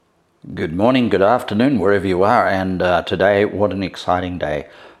Good morning, good afternoon, wherever you are. And today, what an exciting day.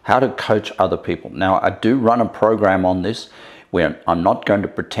 How to coach other people. Now, I do run a program on this where I'm not going to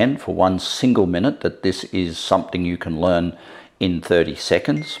pretend for one single minute that this is something you can learn in 30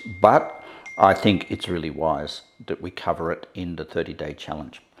 seconds, but I think it's really wise that we cover it in the 30-day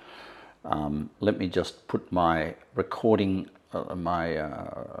challenge. Let me just put my recording,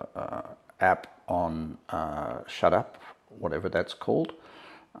 app on shut up, whatever that's called.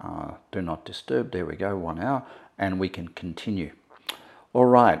 Do not disturb. There we go, 1 hour, and we can continue. All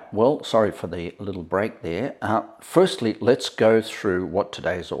right, well, sorry for the little break there. Firstly, let's go through what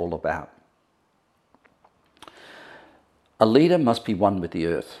today is all about. A leader must be one with the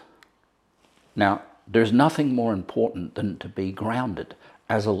earth. Now, there's nothing more important than to be grounded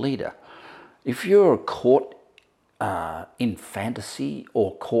as a leader. If you're caught in fantasy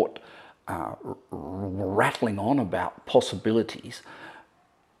or caught rattling on about possibilities,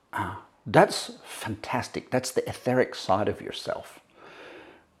 that's fantastic. That's the etheric side of yourself.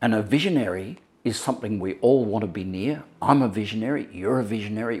 And a visionary is something we all want to be near. I'm a visionary, you're a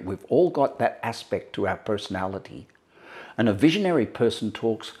visionary. We've all got that aspect to our personality. And a visionary person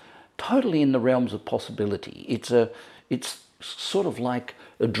talks totally in the realms of possibility. It's sort of like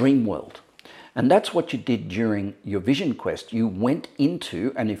a dream world. And that's what you did during your vision quest. You went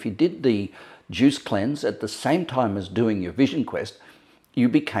into, and if you did the juice cleanse at the same time as doing your vision quest, you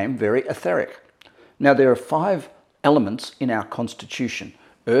became very etheric. Now, there are 5 elements in our constitution: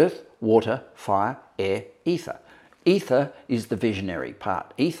 earth, water, fire, air, ether. Ether is the visionary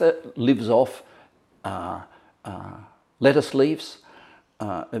part. Ether lives off lettuce leaves.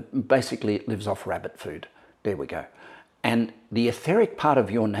 Basically, it lives off rabbit food. There we go. And the etheric part of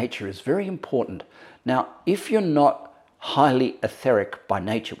your nature is very important. Now, if you're not highly etheric by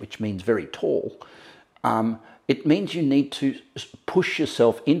nature, which means very tall, it means you need to push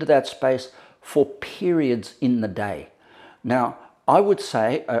yourself into that space for periods in the day. Now, I would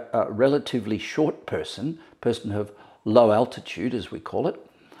say a relatively short person of low altitude, as we call it,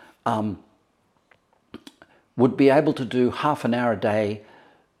 would be able to do half an hour a day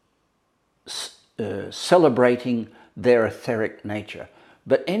celebrating their etheric nature.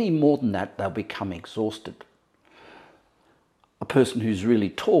 But any more than that, they'll become exhausted. A person who's really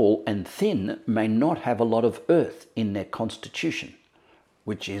tall and thin may not have a lot of earth in their constitution,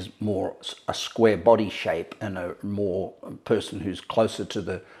 which is more a square body shape and a more person who's closer to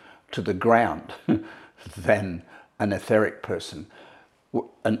the ground than an etheric person.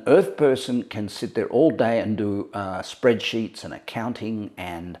 An earth person can sit there all day and do spreadsheets and accounting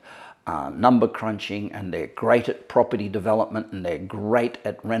and number crunching, and they're great at property development and they're great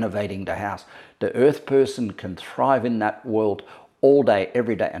at renovating the house. The earth person can thrive in that world all day,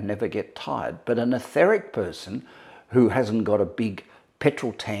 every day, and never get tired. But an etheric person who hasn't got a big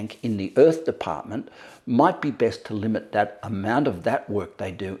petrol tank in the earth department might be best to limit that amount of that work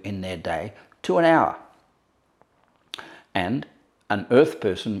they do in their day to an hour. And an earth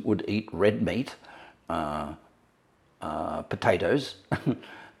person would eat red meat, potatoes,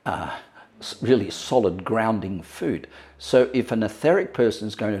 really solid grounding food. So if an etheric person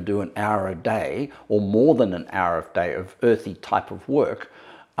is going to do an hour a day or more than an hour a day of earthy type of work,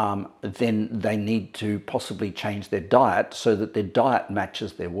 then they need to possibly change their diet so that their diet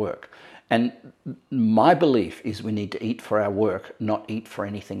matches their work. And my belief is we need to eat for our work, not eat for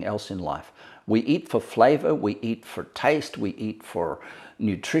anything else in life. We eat for flavor, we eat for taste, we eat for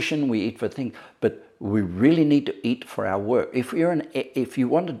nutrition, we eat for things, but we really need to eat for our work. If you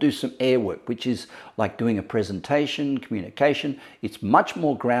want to do some air work, which is like doing a presentation, communication, it's much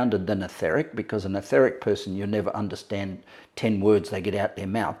more grounded than etheric, because an etheric person, you never understand 10 words they get out their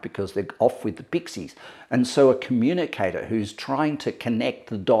mouth because they're off with the pixies. And so a communicator who's trying to connect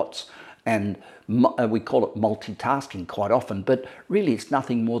the dots, and we call it multitasking quite often, but really it's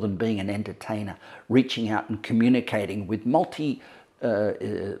nothing more than being an entertainer, reaching out and communicating with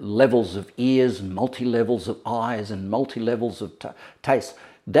levels of ears and multi-levels of eyes and multi-levels of taste.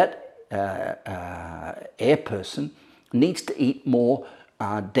 That air person needs to eat more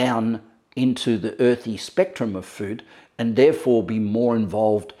down into the earthy spectrum of food, and therefore be more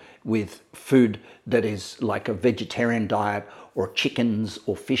involved with food that is like a vegetarian diet, or chickens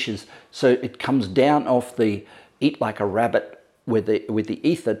or fishes. So it comes down off the eat like a rabbit with the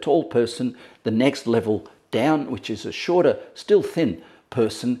ether tall person. The next level down, which is a shorter, still thin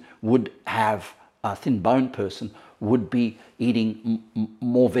person, would have a thin bone person would be eating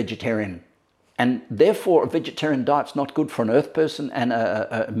more vegetarian. And therefore, a vegetarian diet's not good for an earth person, and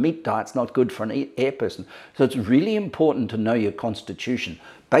a meat diet's not good for an air person. So it's really important to know your constitution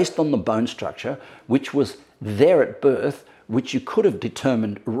based on the bone structure, which was there at birth, which you could have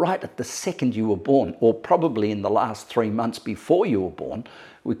determined right at the second you were born, or probably in the last 3 months before you were born.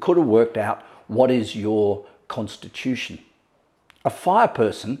 We could have worked out what is your constitution. A fire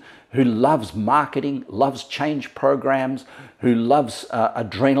person who loves marketing, loves change programs, who loves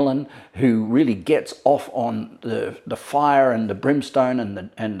adrenaline, who really gets off on the fire and the brimstone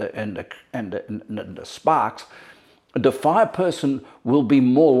and the sparks, the fire person will be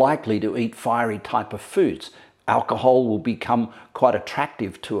more likely to eat fiery type of foods. Alcohol will become quite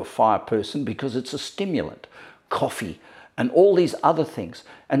attractive to a fire person because it's a stimulant. Coffee and all these other things.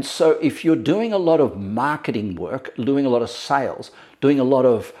 And so if you're doing a lot of marketing work, doing a lot of sales, doing a lot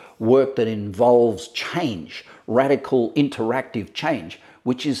of work that involves change, radical interactive change,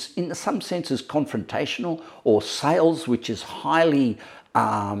 which is in some senses confrontational, or sales, which is highly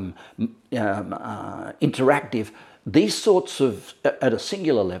interactive, these sorts of, at a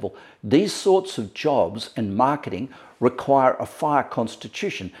singular level, these sorts of jobs and marketing require a fire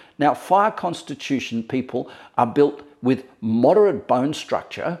constitution. Now, fire constitution people are built with moderate bone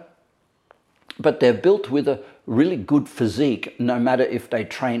structure, but they're built with a really good physique, no matter if they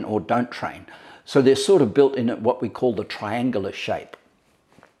train or don't train. So they're sort of built in what we call the triangular shape.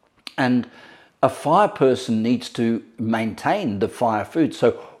 And a fire person needs to maintain the fire food.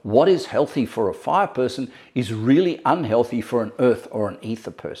 So what is healthy for a fire person is really unhealthy for an earth or an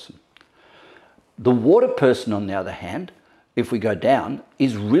ether person. The water person, on the other hand, if we go down,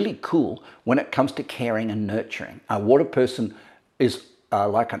 is really cool when it comes to caring and nurturing. A water person is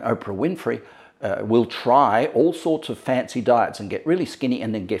like an Oprah Winfrey, will try all sorts of fancy diets and get really skinny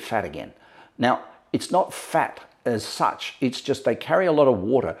and then get fat again. Now, it's not fat as such, it's just they carry a lot of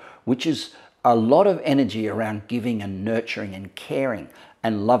water, which is a lot of energy around giving and nurturing and caring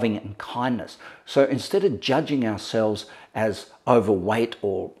and loving and kindness. So instead of judging ourselves as overweight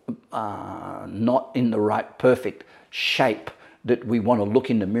or not in the right perfect shape that we want to look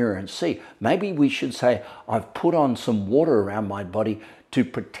in the mirror and see, maybe we should say, I've put on some water around my body to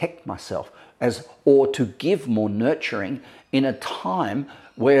protect myself, or to give more nurturing in a time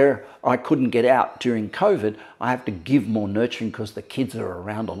where I couldn't get out during COVID. I have to give more nurturing because the kids are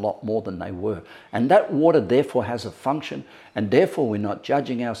around a lot more than they were. And that water therefore has a function, and therefore we're not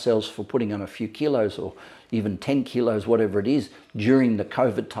judging ourselves for putting on a few kilos or even 10 kilos, whatever it is, during the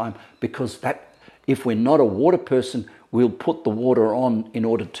COVID time, because that, if we're not a water person, we'll put the water on in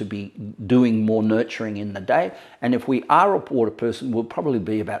order to be doing more nurturing in the day. And if we are a water person, we'll probably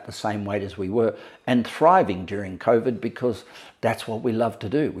be about the same weight as we were and thriving during COVID, because that's what we love to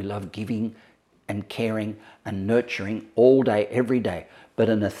do. We love giving and caring and nurturing all day, every day. But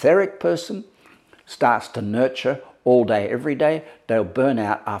an etheric person starts to nurture all day, every day. They'll burn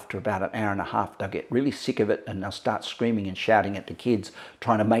out after about an hour and a half. They'll get really sick of it and they'll start screaming and shouting at the kids,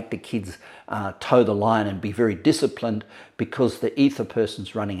 trying to make the kids toe the line and be very disciplined, because the ether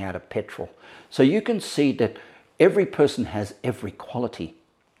person's running out of petrol. So you can see that every person has every quality.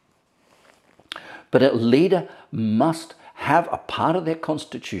 But a leader must have a part of their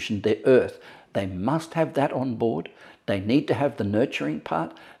constitution, their earth. They must have that on board. They need to have the nurturing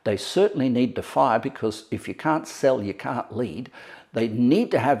part. They certainly need the fire, because if you can't sell, you can't lead. They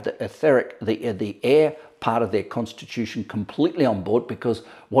need to have the etheric, the air part of their constitution completely on board, because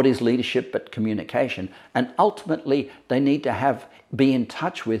what is leadership but communication? And ultimately, they need to be in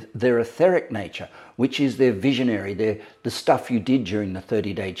touch with their etheric nature, which is their visionary, the stuff you did during the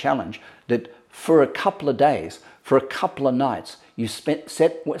 30-day challenge, that for a couple of days, for a couple of nights, you sat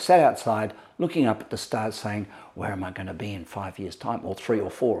outside looking up at the stars saying, where am I going to be in 5 years' time, or 3 or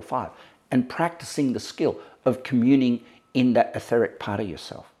 4 or 5, and practicing the skill of communing in that etheric part of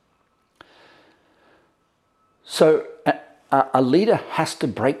yourself. So a leader has to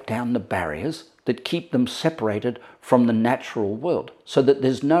break down the barriers that keep them separated from the natural world, so that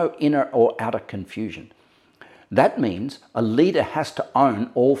there's no inner or outer confusion. That means a leader has to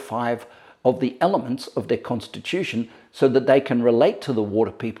own all 5 of the elements of their constitution, so that they can relate to the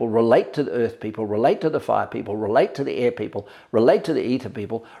water people, relate to the earth people, relate to the fire people, relate to the air people, relate to the ether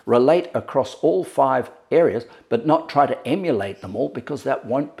people, relate across all 5 areas, but not try to emulate them all, because that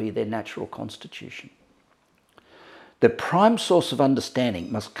won't be their natural constitution. The prime source of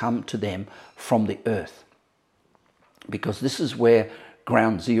understanding must come to them from the earth, because this is where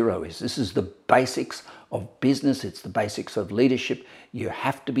ground zero is. This is the basics of business. It's the basics of leadership. You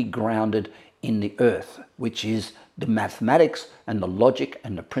have to be grounded in the earth, which is the mathematics and the logic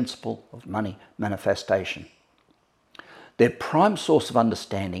and the principle of money manifestation. Their prime source of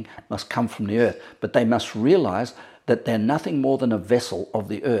understanding must come from the earth, but they must realize that they're nothing more than a vessel of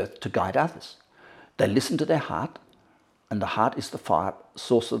the earth to guide others. They listen to their heart, and the heart is the fire,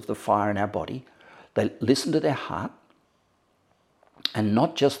 source of the fire in our body. They listen to their heart, and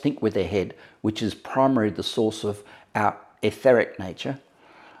not just think with their head, which is primarily the source of our etheric nature,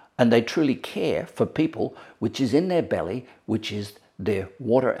 and they truly care for people, which is in their belly, which is their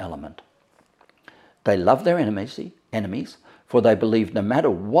water element. They love their enemies, for they believe no matter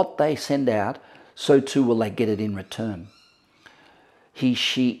what they send out, so too will they get it in return. He,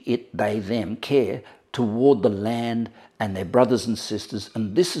 she, it, they, them care toward the land and their brothers and sisters,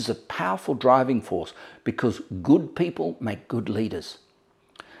 and this is a powerful driving force because good people make good leaders.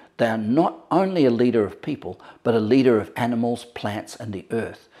 They are not only a leader of people, but a leader of animals, plants, and the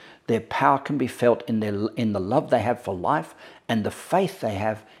earth. Their power can be felt in the love they have for life and the faith they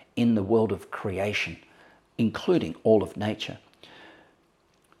have in the world of creation, including all of nature.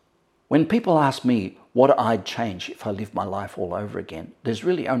 When people ask me what I'd change if I lived my life all over again, there's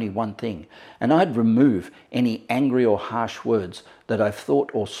really only one thing, and I'd remove any angry or harsh words that I've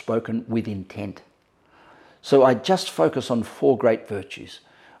thought or spoken with intent. So I'd just focus on 4 great virtues.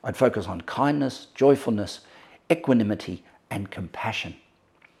 I'd focus on kindness, joyfulness, equanimity, and compassion.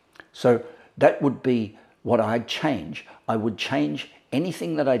 So that would be what I'd change. I would change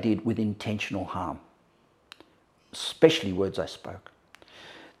anything that I did with intentional harm, especially words I spoke.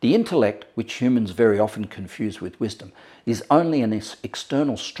 The intellect, which humans very often confuse with wisdom, is only an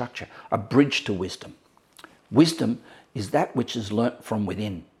external structure, a bridge to wisdom. Wisdom is that which is learnt from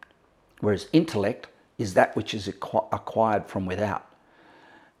within, whereas intellect is that which is acquired from without.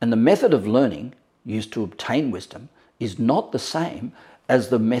 And the method of learning used to obtain wisdom is not the same as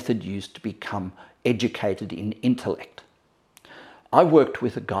the method used to become educated in intellect. I worked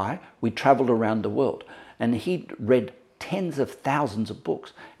with a guy, we travelled around the world, and he'd read tens of thousands of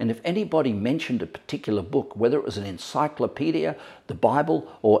books. And if anybody mentioned a particular book, whether it was an encyclopedia, the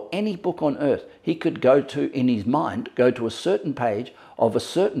Bible, or any book on earth, he could go to, in his mind, go to a certain page of a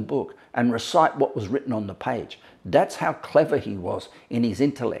certain book and recite what was written on the page. That's how clever he was in his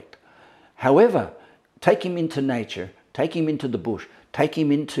intellect. However, take him into nature, take him into the bush, take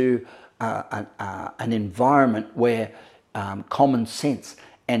him into an environment where common sense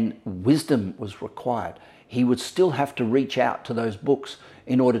and wisdom was required. He would still have to reach out to those books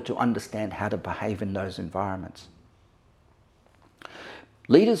in order to understand how to behave in those environments.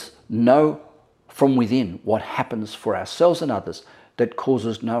 Leaders know from within what happens for ourselves and others that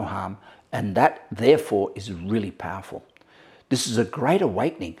causes no harm, and that therefore is really powerful. This is a great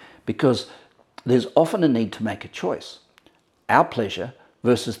awakening because there's often a need to make a choice, our pleasure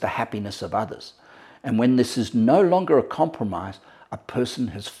versus the happiness of others. And when this is no longer a compromise, a person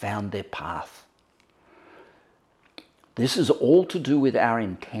has found their path. This is all to do with our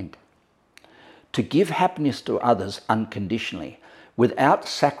intent. To give happiness to others unconditionally without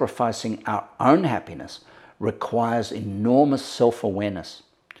sacrificing our own happiness requires enormous self-awareness.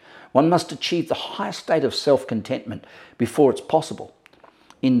 One must achieve the highest state of self-contentment before it's possible.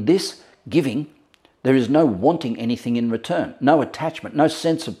 In this giving, there is no wanting anything in return, no attachment, no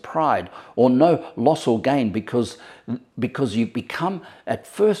sense of pride, or no loss or gain because you become, at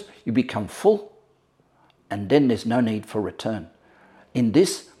first, you become full, and then there's no need for return. In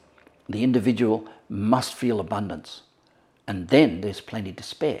this, the individual must feel abundance, and then there's plenty to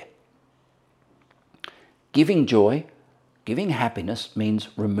spare. Giving joy, giving happiness means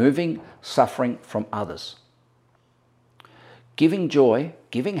removing suffering from others. Giving joy,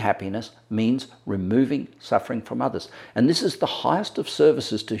 giving happiness means removing suffering from others. And this is the highest of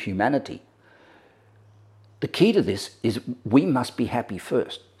services to humanity. The key to this is we must be happy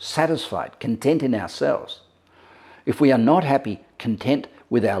first, satisfied, content in ourselves. If we are not happy, content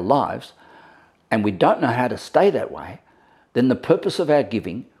with our lives, and we don't know how to stay that way, then the purpose of our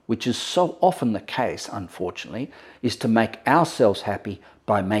giving, which is so often the case, unfortunately, is to make ourselves happy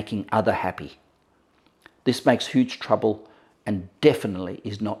by making others happy. This makes huge trouble and definitely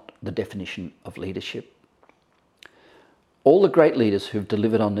is not the definition of leadership. All the great leaders who've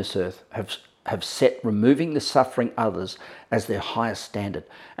delivered on this earth have set removing the suffering others as their highest standard.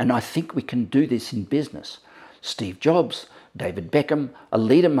 And I think we can do this in business. Steve Jobs, David Beckham, a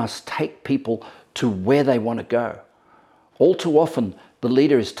leader must take people to where they want to go. All too often, the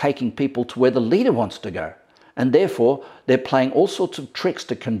leader is taking people to where the leader wants to go. And therefore, they're playing all sorts of tricks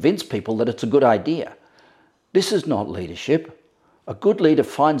to convince people that it's a good idea. This is not leadership. A good leader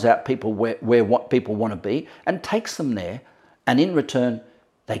finds out people where what people want to be and takes them there, and in return,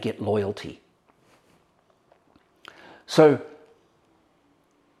 they get loyalty. So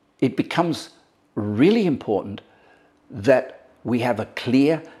it becomes really important that we have a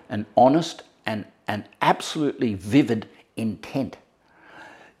clear and honest and absolutely vivid intent.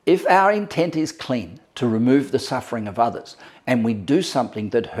 If our intent is clean to remove the suffering of others, and we do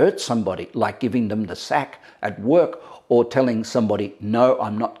something that hurts somebody, like giving them the sack at work or telling somebody, no,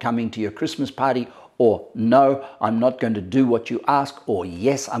 I'm not coming to your Christmas party, or no, I'm not going to do what you ask, or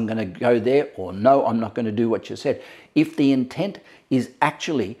yes, I'm going to go there, or no, I'm not going to do what you said. If the intent is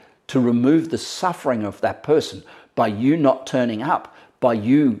actually to remove the suffering of that person by you not turning up, by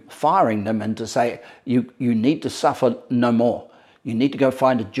you firing them, and to say, you need to suffer no more. You need to go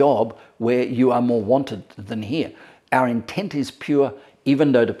find a job where you are more wanted than here. Our intent is pure,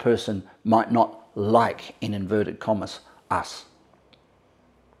 even though the person might not like, in inverted commas, us.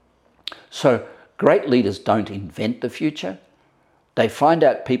 So great leaders don't invent the future. They find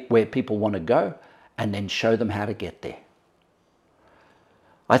out where people want to go and then show them how to get there.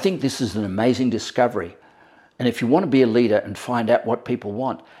 I think this is an amazing discovery. And if you want to be a leader and find out what people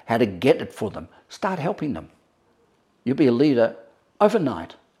want, how to get it for them, start helping them. You'll be a leader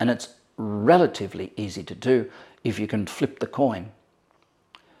overnight, and it's relatively easy to do if you can flip the coin.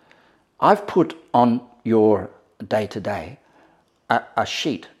 I've put on your day-to-day a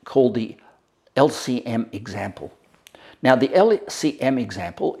sheet called the LCM example. Now, the LCM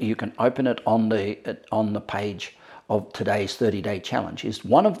example, you can open it on the page of today's 30-day challenge, is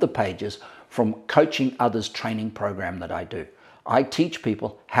one of the pages from Coaching Others training program that I do. I teach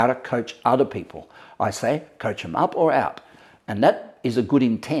people how to coach other people. I say, coach them up or out. And that is a good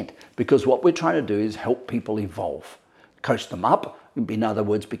intent, because what we're trying to do is help people evolve. Coach them up, in other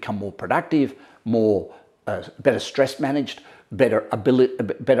words, become more productive, more better stress managed, better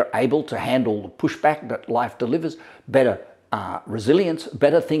able to handle the pushback that life delivers, better resilience,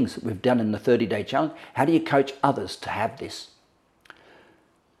 better things that we've done in the 30-day challenge. How do you coach others to have this?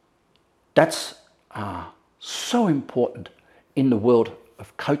 That's so important in the world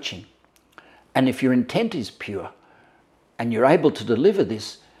of coaching. And if your intent is pure and you're able to deliver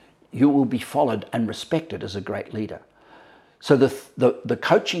this, you will be followed and respected as a great leader. So the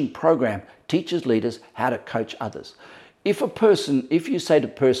coaching program teaches leaders how to coach others. If you say to a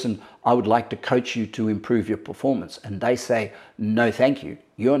person, I would like to coach you to improve your performance, and they say, no, thank you,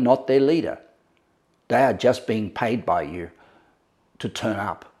 you're not their leader. They are just being paid by you to turn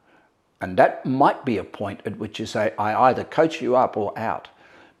up. And that might be a point at which you say, I either coach you up or out.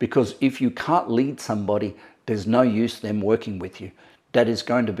 Because if you can't lead somebody, there's no use them working with you. That is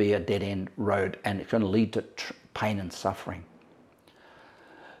going to be a dead-end road, and it's going to lead to pain and suffering.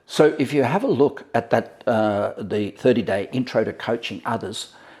 So if you have a look at that, the 30-day Intro to Coaching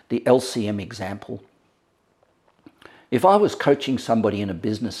Others, the LCM example, if I was coaching somebody in a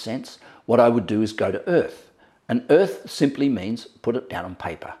business sense, what I would do is go to earth. And earth simply means put it down on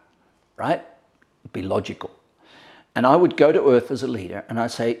paper, right? Be logical. And I would go to earth as a leader and I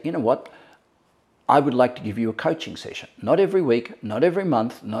say, you know what? I would like to give you a coaching session. Not every week, not every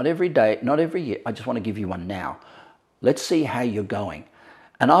month, not every day, not every year. I just want to give you one now. Let's see how you're going.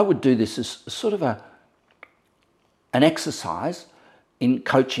 And I would do this as sort of an exercise in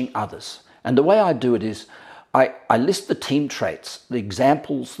coaching others. And the way I do it is I list the team traits. The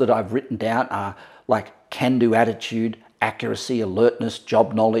examples that I've written down are like can-do attitude, accuracy, alertness,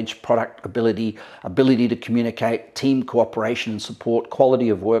 job knowledge, product ability, ability to communicate, team cooperation and support, quality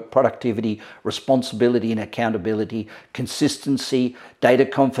of work, productivity, responsibility and accountability, consistency, data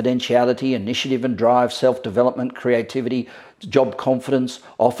confidentiality, initiative and drive, self-development, creativity, job confidence,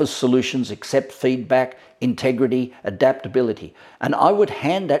 offers solutions, accept feedback, integrity, adaptability. And I would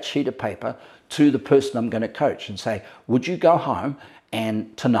hand that sheet of paper to the person I'm going to coach and say, would you go home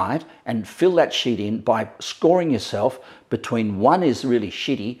and tonight and fill that sheet in by scoring yourself between 1 is really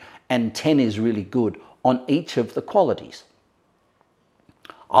shitty and 10 is really good on each of the qualities.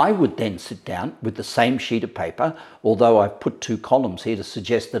 I would then sit down with the same sheet of paper, although I've put 2 columns here to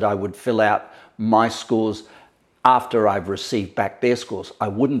suggest that I would fill out my scores after I've received back their scores. I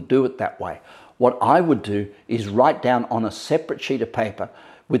wouldn't do it that way. What I would do is write down on a separate sheet of paper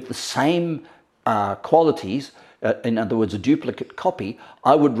with the same qualities, in other words, a duplicate copy,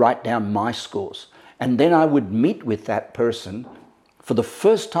 I would write down my scores. And then I would meet with that person for the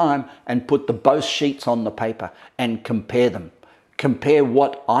first time and put both sheets on the paper and compare them. Compare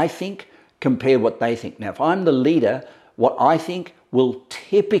what I think, compare what they think. Now, if I'm the leader, what I think will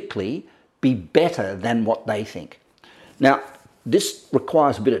typically be better than what they think. Now, this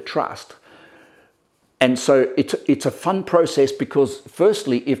requires a bit of trust. And so it's a fun process because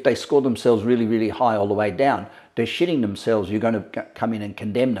firstly, if they score themselves really, really high all the way down, they're shitting themselves, you're going to come in and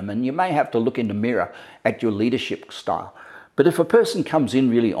condemn them. And you may have to look in the mirror at your leadership style. But if a person comes in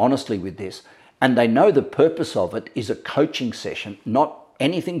really honestly with this, and they know the purpose of it is a coaching session, not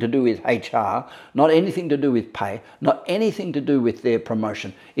anything to do with HR, not anything to do with pay, not anything to do with their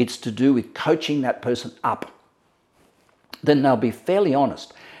promotion, it's to do with coaching that person up, then they'll be fairly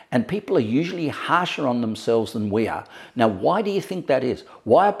honest. And people are usually harsher on themselves than we are. Now, why do you think that is?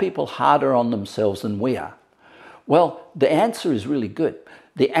 Why are people harder on themselves than we are? Well, the answer is really good.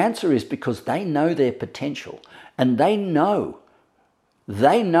 The answer is because they know their potential, and they know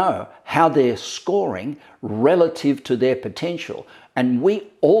how they're scoring relative to their potential. And we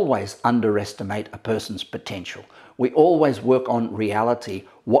always underestimate a person's potential. We always work on reality,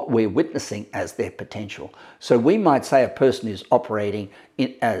 what we're witnessing as their potential. So we might say a person is operating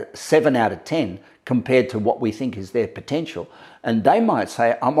in 7 out of 10 compared to what we think is their potential. And they might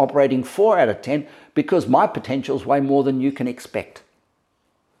say, I'm operating 4 out of 10 because my potential is way more than you can expect.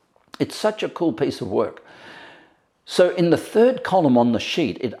 It's such a cool piece of work. So in the third column on the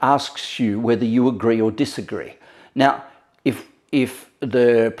sheet, it asks you whether you agree or disagree. Now, if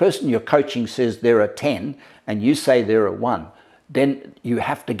the person you're coaching says they're a 10 and you say they're a 1, then you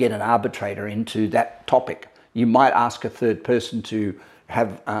have to get an arbitrator into that topic. You might ask a third person to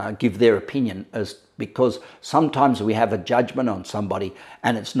give their opinion, because sometimes we have a judgment on somebody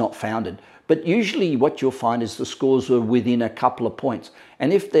and it's not founded. But usually what you'll find is the scores are within a couple of points.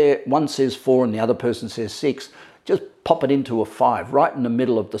 And if one says 4 and the other person says 6, just pop it into a 5, right in the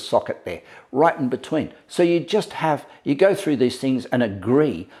middle of the socket there, right in between. So you go through these things and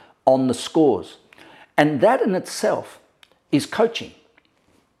agree on the scores. And that in itself is coaching.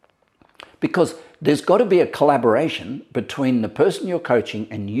 Because there's got to be a collaboration between the person you're coaching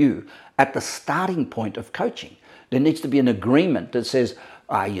and you at the starting point of coaching. There needs to be an agreement that says,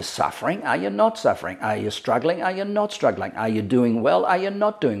 are you suffering? Are you not suffering? Are you struggling? Are you not struggling? Are you doing well? Are you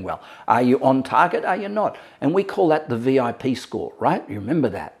not doing well? Are you on target? Are you not? And we call that the VIP score, right? You remember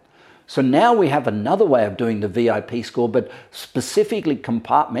that. So now we have another way of doing the VIP score, but specifically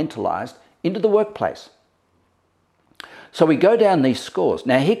compartmentalized into the workplace. So we go down these scores.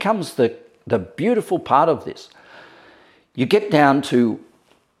 Now here comes the beautiful part of this. You get down to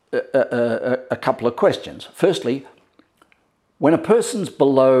a couple of questions. Firstly, when a person's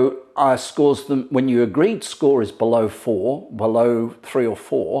below, scores them, when your agreed score is below 4, below 3 or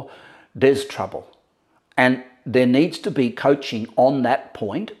 4, there's trouble. And there needs to be coaching on that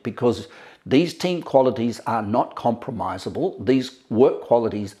point, because these team qualities are not compromisable. These work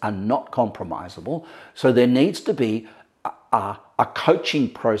qualities are not compromisable. So there needs to be a coaching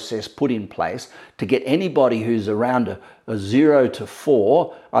process put in place to get anybody who's around a 0 to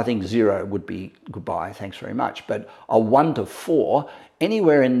 4, I think 0 would be goodbye, thanks very much, but a 1 to 4,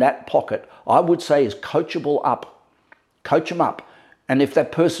 anywhere in that pocket, I would say is coachable up. Coach them up. And if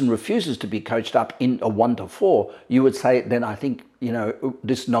that person refuses to be coached up in a 1 to 4, you would say, then I think,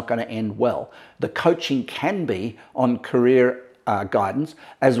 this is not going to end well. The coaching can be on career guidance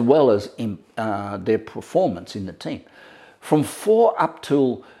as well as in their performance in the team. From 4 up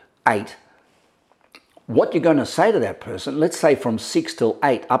till 8, what you're going to say to that person, let's say from 6 till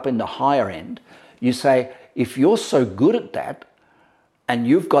 8 up in the higher end, you say, if you're so good at that and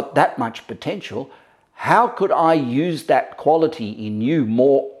you've got that much potential, how could I use that quality in you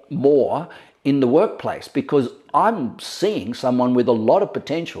more in the workplace? Because I'm seeing someone with a lot of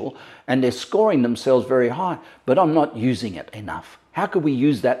potential and they're scoring themselves very high, but I'm not using it enough. How could we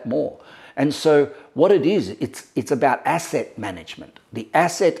use that more? And so what it is, it's about asset management. The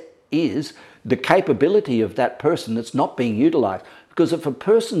asset is the capability of that person that's not being utilized. Because if a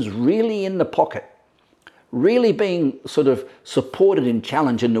person's really in the pocket, really being sort of supported and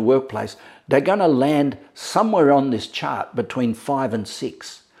challenged in the workplace, they're going to land somewhere on this chart between 5 and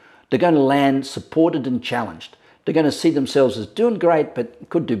 6. They're going to land supported and challenged. They're going to see themselves as doing great, but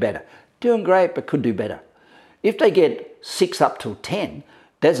could do better. Doing great, but could do better. If they get 6 up till 10,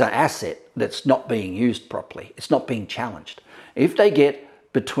 there's an asset that's not being used properly. It's not being challenged. If they get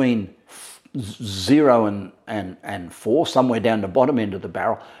between 0 and 4, somewhere down the bottom end of the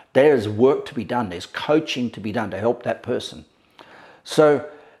barrel, there's work to be done. There's coaching to be done to help that person. So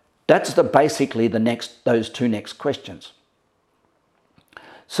that's basically those two next questions.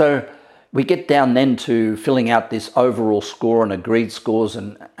 So we get down then to filling out this overall score and agreed scores,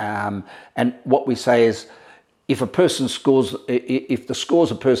 and what we say is, if the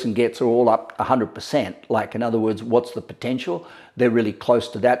scores a person gets are all up 100%, like in other words, what's the potential? They're really close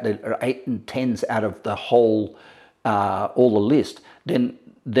to that. They're 8 and 10s out of the whole, all the list. Then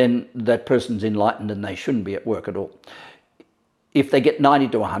that person's enlightened and they shouldn't be at work at all. If they get 90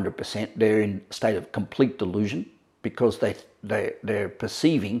 to 100%, they're in a state of complete delusion, because they're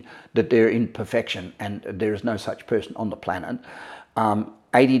perceiving that they're in perfection and there is no such person on the planet.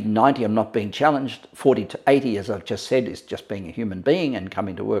 80 to 90, I'm not being challenged. 40 to 80, as I've just said, is just being a human being and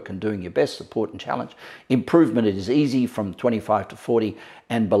coming to work and doing your best, support and challenge. Improvement is easy from 25 to 40,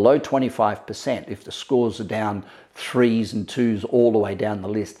 and below 25%, if the scores are down 3s and 2s all the way down the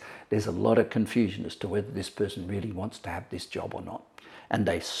list, there's a lot of confusion as to whether this person really wants to have this job or not. And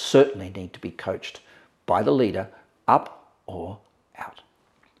they certainly need to be coached by the leader up or out.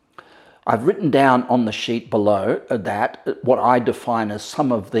 I've written down on the sheet below that what I define as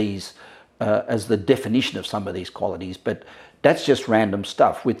some of these, as the definition of some of these qualities, but that's just random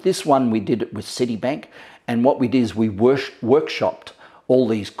stuff. With this one, we did it with Citibank, and what we did is we workshopped all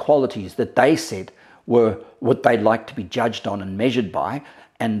these qualities that they said were what they'd like to be judged on and measured by,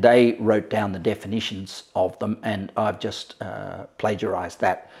 and they wrote down the definitions of them, and I've just plagiarized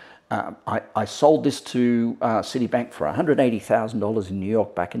that. I sold this to Citibank for $180,000 in New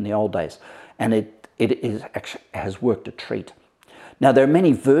York back in the old days, and it has worked a treat. Now, there are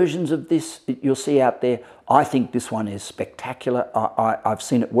many versions of this you'll see out there. I think this one is spectacular. I've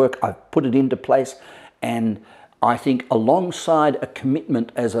seen it work. I've put it into place, and I think alongside a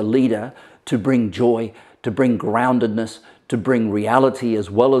commitment as a leader to bring joy, to bring groundedness, to bring reality, as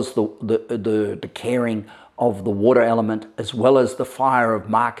well as the caring of the water element, as well as the fire of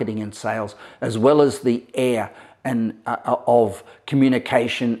marketing and sales, as well as the air and of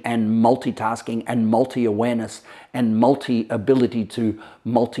communication and multitasking and multi-awareness and multi-ability to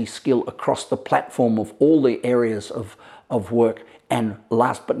multi-skill across the platform of all the areas of work. And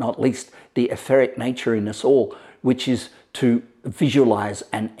last but not least, the etheric nature in us all, which is to visualize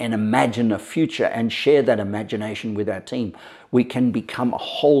and imagine a future and share that imagination with our team. We can become a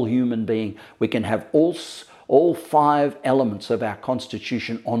whole human being. We can have all 5 elements of our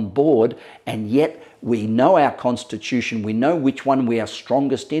constitution on board, and yet we know our constitution, we know which one we are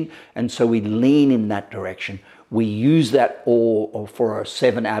strongest in, and so we lean in that direction. We use that all for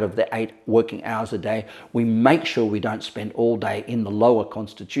 7 out of the 8 working hours a day. We make sure we don't spend all day in the lower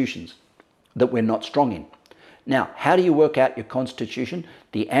constitutions that we're not strong in. Now, how do you work out your constitution?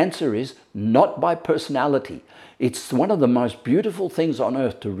 The answer is not by personality. It's one of the most beautiful things on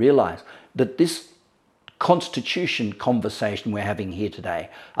earth to realize that this constitution conversation we're having here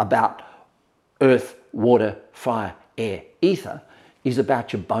today about earth, water, fire, air, ether is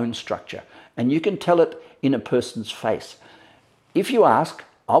about your bone structure. And you can tell it in a person's face. If you ask,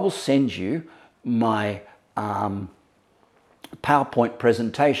 I will send you my PowerPoint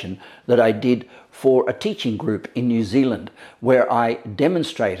presentation that I did for a teaching group in New Zealand, where I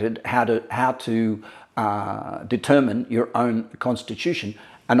demonstrated how to determine your own constitution.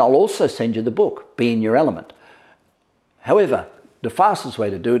 And I'll also send you the book, Be in Your Element. However, the fastest way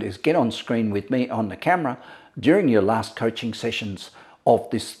to do it is get on screen with me on the camera during your last coaching sessions of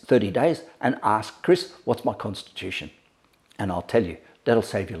this 30 days and ask, Chris, what's my constitution? And I'll tell you. That'll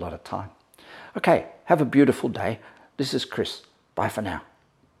save you a lot of time. Okay, have a beautiful day. This is Chris. Bye for now.